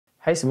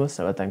Hai semua,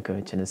 selamat datang ke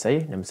channel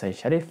saya. Nama saya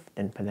Sharif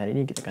dan pada hari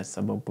ini kita akan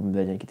sambung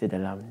pembelajaran kita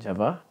dalam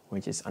Java,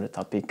 which is on the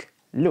topic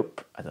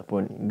loop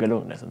ataupun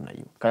gelung dalam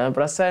Melayu. Kalau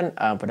perasan,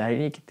 pada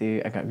hari ini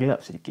kita agak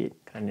gelap sedikit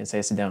kerana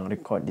saya sedang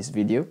record this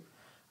video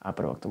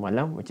pada waktu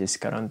malam, which is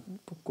sekarang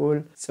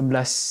pukul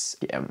 11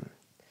 PM.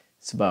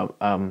 Sebab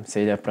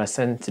saya dah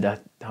perasan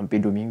sudah hampir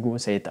 2 minggu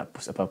saya tak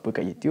post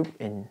apa-apa kat YouTube,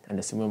 and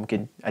anda semua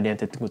mungkin ada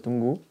yang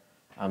tertunggu-tunggu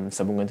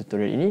sambungan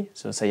tutorial ini.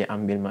 So saya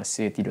ambil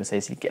masa tidur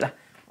saya sedikit lah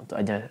untuk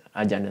ajar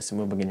anda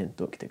semua bagaimana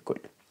untuk kita kod.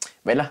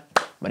 Baiklah,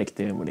 mari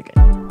kita mulakan.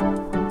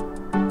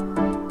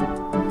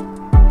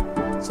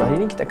 So hari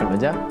ini kita akan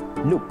belajar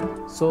loop.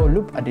 So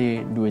loop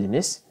ada dua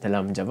jenis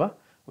dalam Java,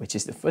 which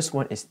is the first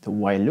one is the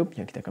while loop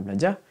yang kita akan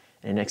belajar.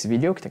 And the next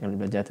video kita akan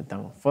belajar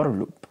tentang for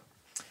loop.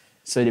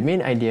 So the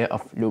main idea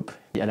of loop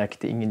ialah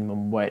kita ingin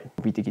membuat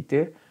komputer kita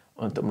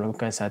untuk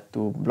melakukan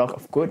satu block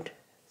of code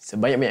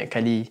sebanyak-banyak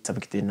kali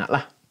sampai kita nak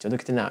lah. Contoh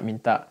kita nak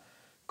minta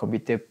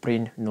komputer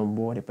print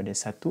nombor daripada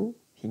 1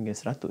 hingga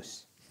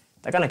 100.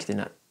 Takkanlah kita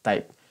nak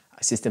type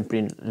system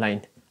print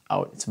line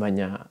out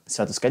sebanyak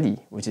 100 kali,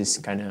 which is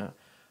kerana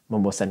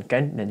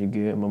membosankan dan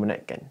juga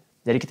memenatkan.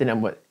 Jadi kita nak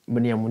buat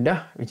benda yang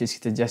mudah, which is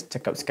kita just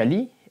cakap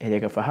sekali,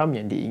 dia akan faham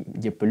yang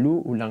dia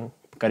perlu ulang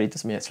perkara itu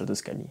sebanyak 100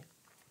 kali.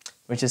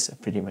 Which is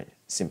pretty much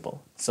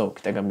simple. So,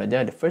 kita akan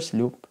belajar the first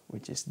loop,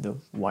 which is the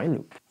while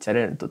loop.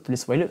 Cara untuk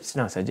tulis while loop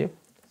senang saja.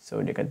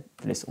 So, dia akan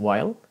tulis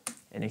while,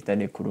 and then kita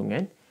ada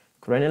kurungan.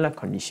 Kurungan adalah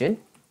condition.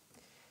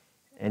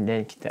 And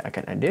then kita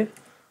akan ada,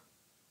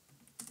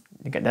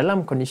 dekat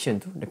dalam condition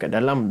tu, dekat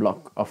dalam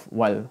block of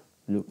while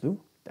loop tu,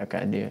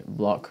 akan ada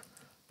block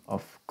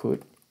of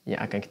code yang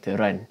akan kita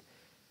run.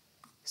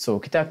 So,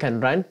 kita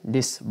akan run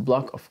this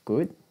block of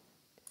code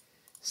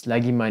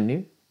selagi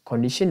mana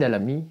condition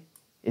dalam ni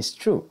is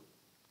true.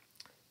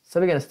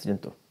 So, bagaimana satu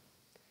contoh?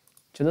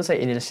 Contoh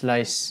saya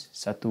initialize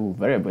satu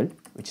variable,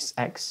 which is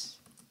x,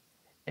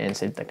 and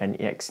saya letakkan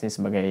x ni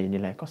sebagai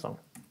nilai kosong.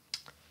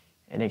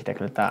 And then kita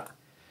akan letak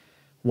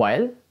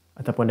while,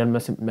 ataupun dalam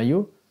bahasa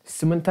Melayu,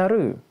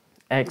 sementara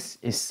x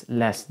is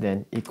less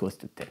than equals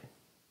to 10.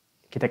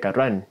 Kita akan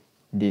run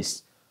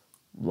this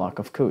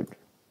block of code,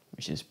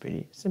 which is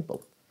pretty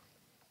simple.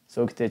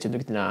 So, contoh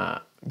kita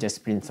nak just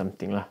print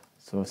something lah.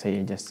 So,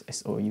 saya just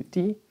SOUT,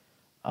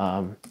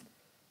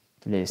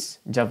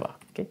 tulis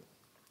Java. Okay.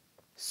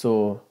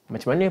 So,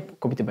 macam mana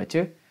komputer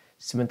baca?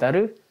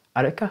 Sementara,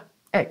 adakah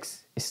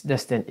x is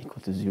less than equal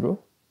to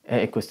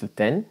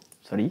 10,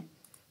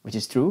 which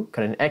is true,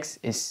 kerana x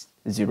is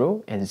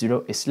 0 and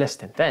 0 is less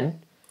than 10.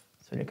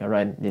 So, dia akan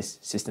run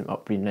this system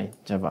out print line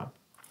Java.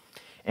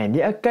 And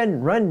dia akan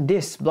run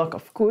this block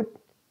of code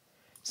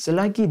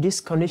selagi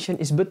this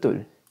condition is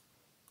betul.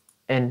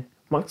 And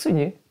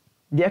maksudnya,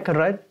 dia akan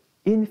run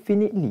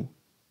infinitely.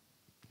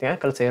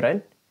 Tengok kalau saya run,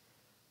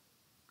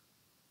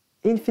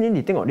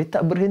 infinitely, tengok dia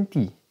tak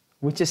berhenti,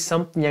 which is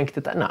something yang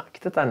kita tak nak.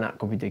 Kita tak nak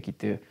komputer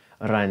kita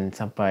run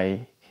sampai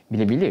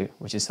bila-bila,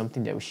 which is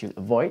something that we should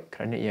avoid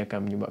kerana ia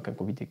akan menyebabkan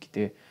komputer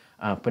kita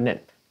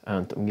penat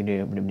untuk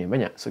mengira benda-benda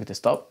banyak. So kita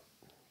stop,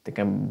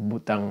 tekan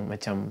butang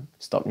macam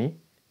stop ni,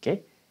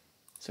 okay.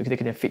 So kita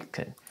kena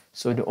fixkan.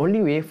 So the only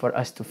way for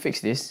us to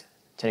fix this,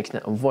 cara kita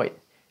nak avoid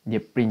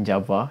dia print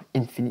Java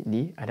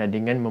infinitely adalah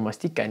dengan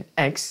memastikan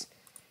x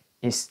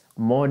is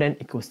more than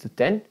equals to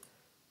 10,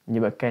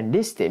 menyebabkan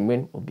this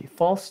statement will be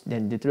false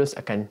dan dia terus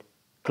akan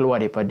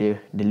keluar daripada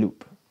the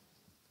loop.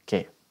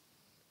 Okay.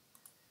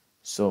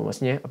 So,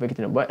 maksudnya apa yang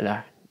kita nak buat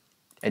adalah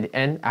at the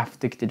end,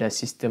 after kita dah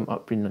system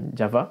out print on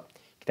Java,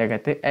 kita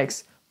kata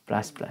x++.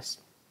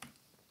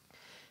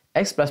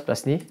 X++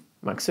 ni,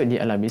 maksud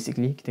dia adalah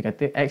basically kita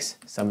kata x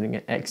sama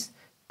dengan x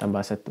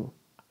tambah 1.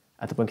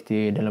 Ataupun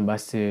kita dalam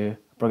bahasa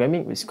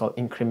programming, which is called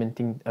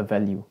incrementing a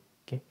value.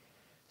 Okay.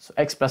 So,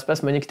 x++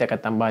 maknanya kita akan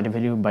tambah the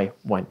value by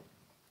 1.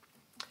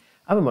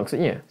 Apa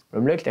maksudnya?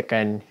 Mula-mula kita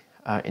akan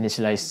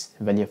initialize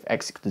value of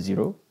x equal to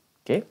 0.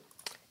 Okay.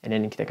 And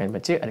then kita akan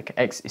baca adakah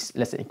x is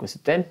less than equals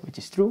to 10, which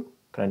is true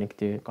kerana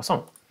kita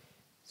kosong.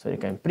 So, dia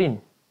akan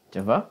print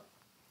Java.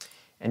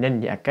 And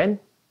then dia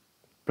akan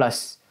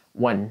plus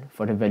 1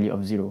 for the value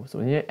of 0. So,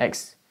 maksudnya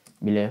x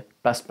bila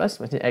plus,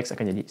 maksudnya x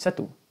akan jadi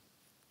 1.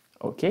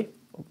 Okay.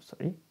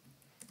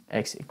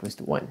 X equals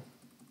to 1.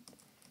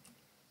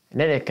 And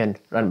then dia akan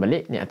run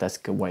balik ni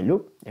atas ke while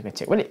loop. Dia akan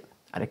check balik.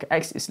 Adakah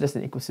x is less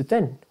than equals to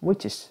 10,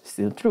 which is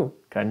still true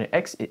kerana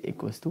x is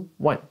equals to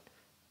 1.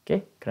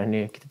 Okay,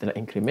 kerana kita telah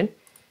increment,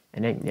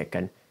 and then dia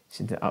akan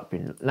system out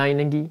print line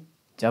lagi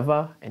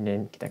Java, and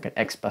then kita akan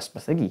x++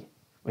 lagi,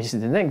 which is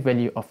the next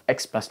value of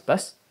x++,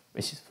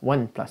 which is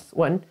 1 plus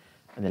 1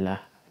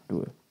 adalah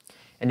 2.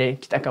 And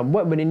then kita akan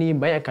buat benda ni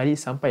banyak kali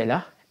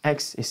sampailah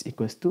x is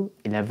equals to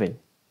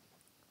 11.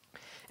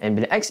 And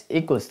bila x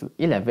equals to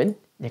 11,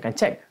 dia akan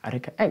check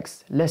adakah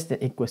x less than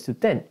equals to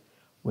 10,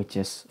 which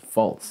is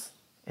false.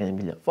 And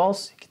bila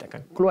false, kita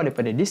akan keluar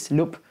daripada this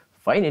loop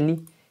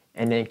finally,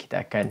 and then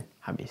kita akan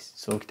habis.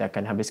 So, kita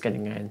akan habiskan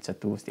dengan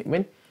satu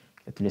statement.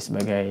 Kita tulis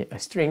sebagai a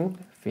string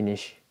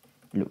finish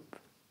loop.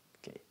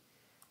 Okay.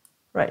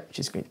 Right,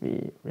 which is going to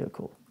be real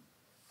cool.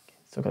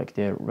 Okay. So, kalau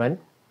kita run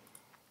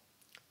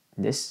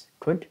this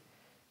code,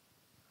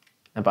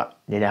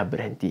 Nampak? Dia dah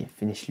berhenti.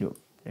 Finish loop.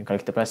 Dan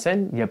kalau kita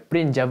perasan, dia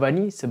print Java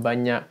ni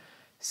sebanyak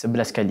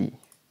 11 kali.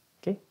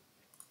 Okay?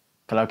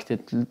 Kalau kita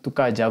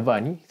tukar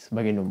Java ni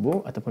sebagai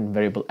nombor ataupun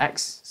variable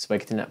X, supaya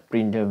kita nak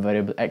print the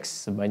variable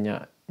X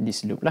sebanyak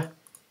this loop lah.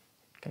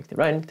 Kalau kita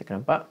run, kita akan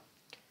nampak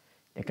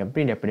dia akan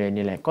print daripada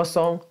nilai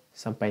 0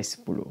 sampai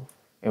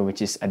 10.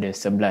 Which is ada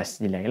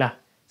 11 nilai lah.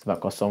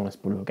 Sebab 0 dan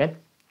 10 kan.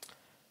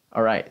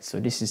 Alright,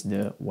 so this is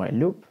the while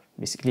loop.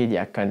 Basically,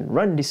 dia akan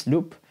run this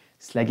loop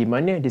selagi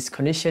mana this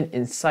condition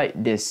inside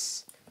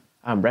this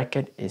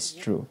bracket is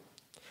true.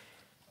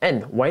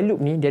 And while loop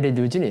ni, dia ada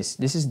dua jenis.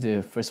 This is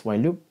the first while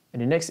loop.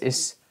 And the next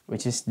is,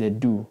 which is the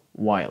do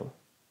while.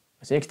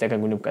 Maksudnya, kita akan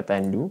guna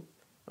perkataan do.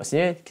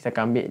 Maksudnya, kita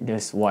akan ambil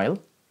this while.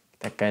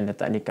 Kita akan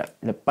letak dekat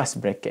lepas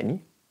bracket ni.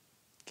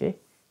 Okay.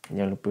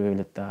 Jangan lupa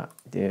letak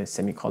the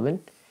semicolon.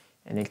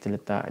 And then kita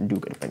letak do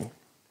kat depan ni.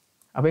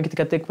 Apa yang kita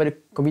kata kepada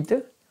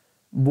komputer?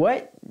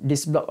 Buat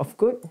this block of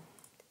code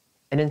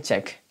and then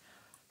check.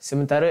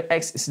 Sementara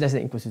x is less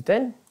than equal to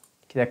 10,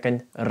 kita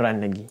akan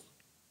run lagi.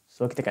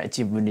 So, kita akan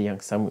achieve benda yang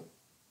sama.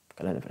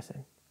 Kalau anda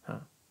perasan.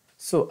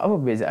 So, apa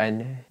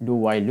perbezaan do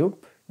while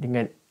loop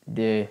dengan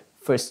the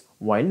first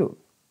while loop?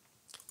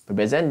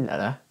 Perbezaan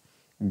adalah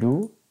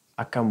do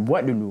akan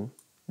buat dulu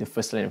the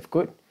first line of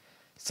code.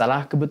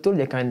 Salah ke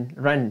betul, dia akan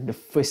run the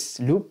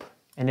first loop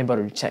and then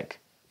baru check.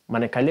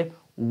 Manakala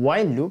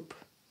while loop,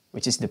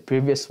 which is the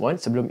previous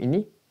one sebelum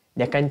ini,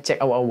 dia akan check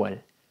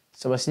awal-awal.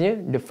 So, maksudnya,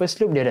 the first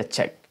loop dia dah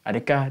check.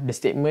 Adakah the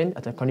statement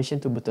atau condition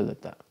tu betul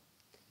atau tak.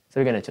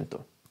 Saya berikan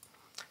contoh.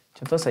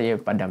 Contoh saya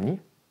padam ni.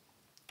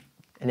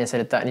 And then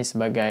saya letak ni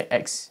sebagai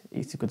x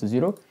is equal to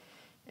 0.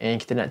 And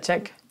kita nak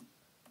check.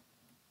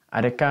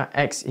 Adakah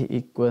x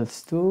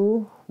equals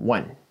to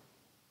 1.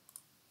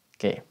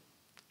 Okay.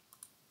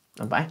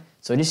 Nampak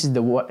So, this is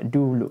the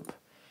do loop.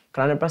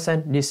 Kalau anda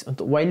perasan, this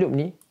untuk while loop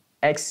ni,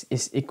 x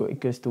is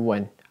equals to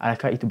 1.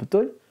 Adakah itu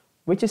betul?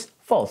 Which is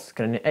false.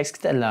 Kerana x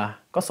kita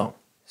adalah kosong.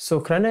 So,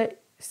 kerana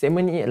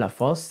statement ni adalah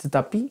false,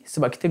 tetapi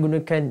sebab kita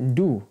gunakan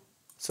do,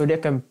 so dia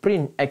akan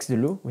print x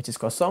dulu, which is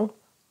kosong,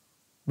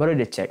 baru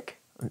dia check.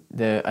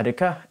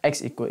 Adakah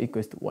x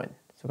equals to 1.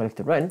 So, kalau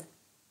kita run,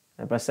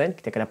 anda perasan,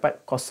 kita akan dapat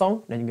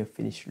kosong dan juga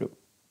finish loop.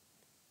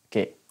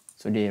 Okay.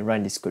 So, dia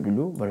run this code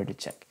dulu, baru dia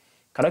check.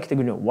 Kalau kita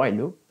guna while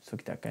loop, so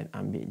kita akan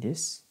ambil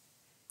this,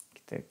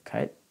 kita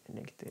cut,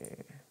 and then kita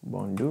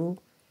buang do,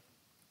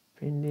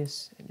 print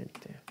this, and then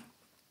kita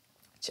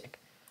check.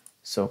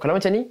 So, kalau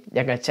macam ni,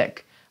 dia akan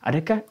check.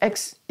 Adakah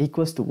x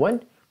equals to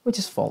 1, which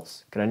is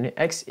false. Kerana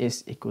x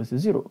is equals to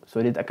 0.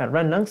 So, dia tak akan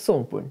run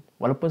langsung pun.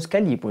 Walaupun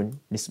sekali pun,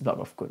 this block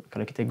of code.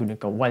 Kalau kita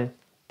gunakan while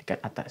dekat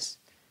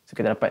atas. So,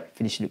 kita dapat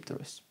finish loop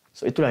terus.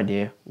 So, itulah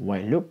dia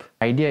while loop.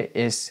 Idea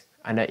is,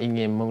 anda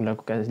ingin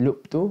melakukan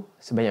loop tu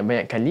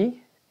sebanyak-banyak kali.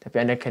 Tapi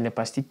anda kena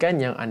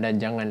pastikan yang anda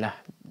janganlah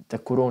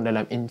terkurung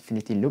dalam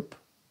infinity loop.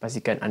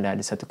 Pastikan anda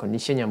ada satu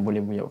condition yang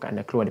boleh menyebabkan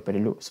anda keluar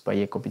daripada loop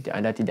supaya komputer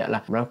anda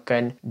tidaklah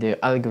melakukan the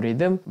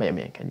algorithm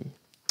banyak-banyak kali.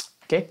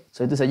 Okay,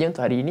 so itu saja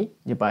untuk hari ini.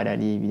 Jumpa anda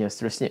di video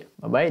seterusnya.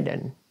 Bye-bye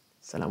dan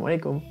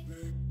Assalamualaikum.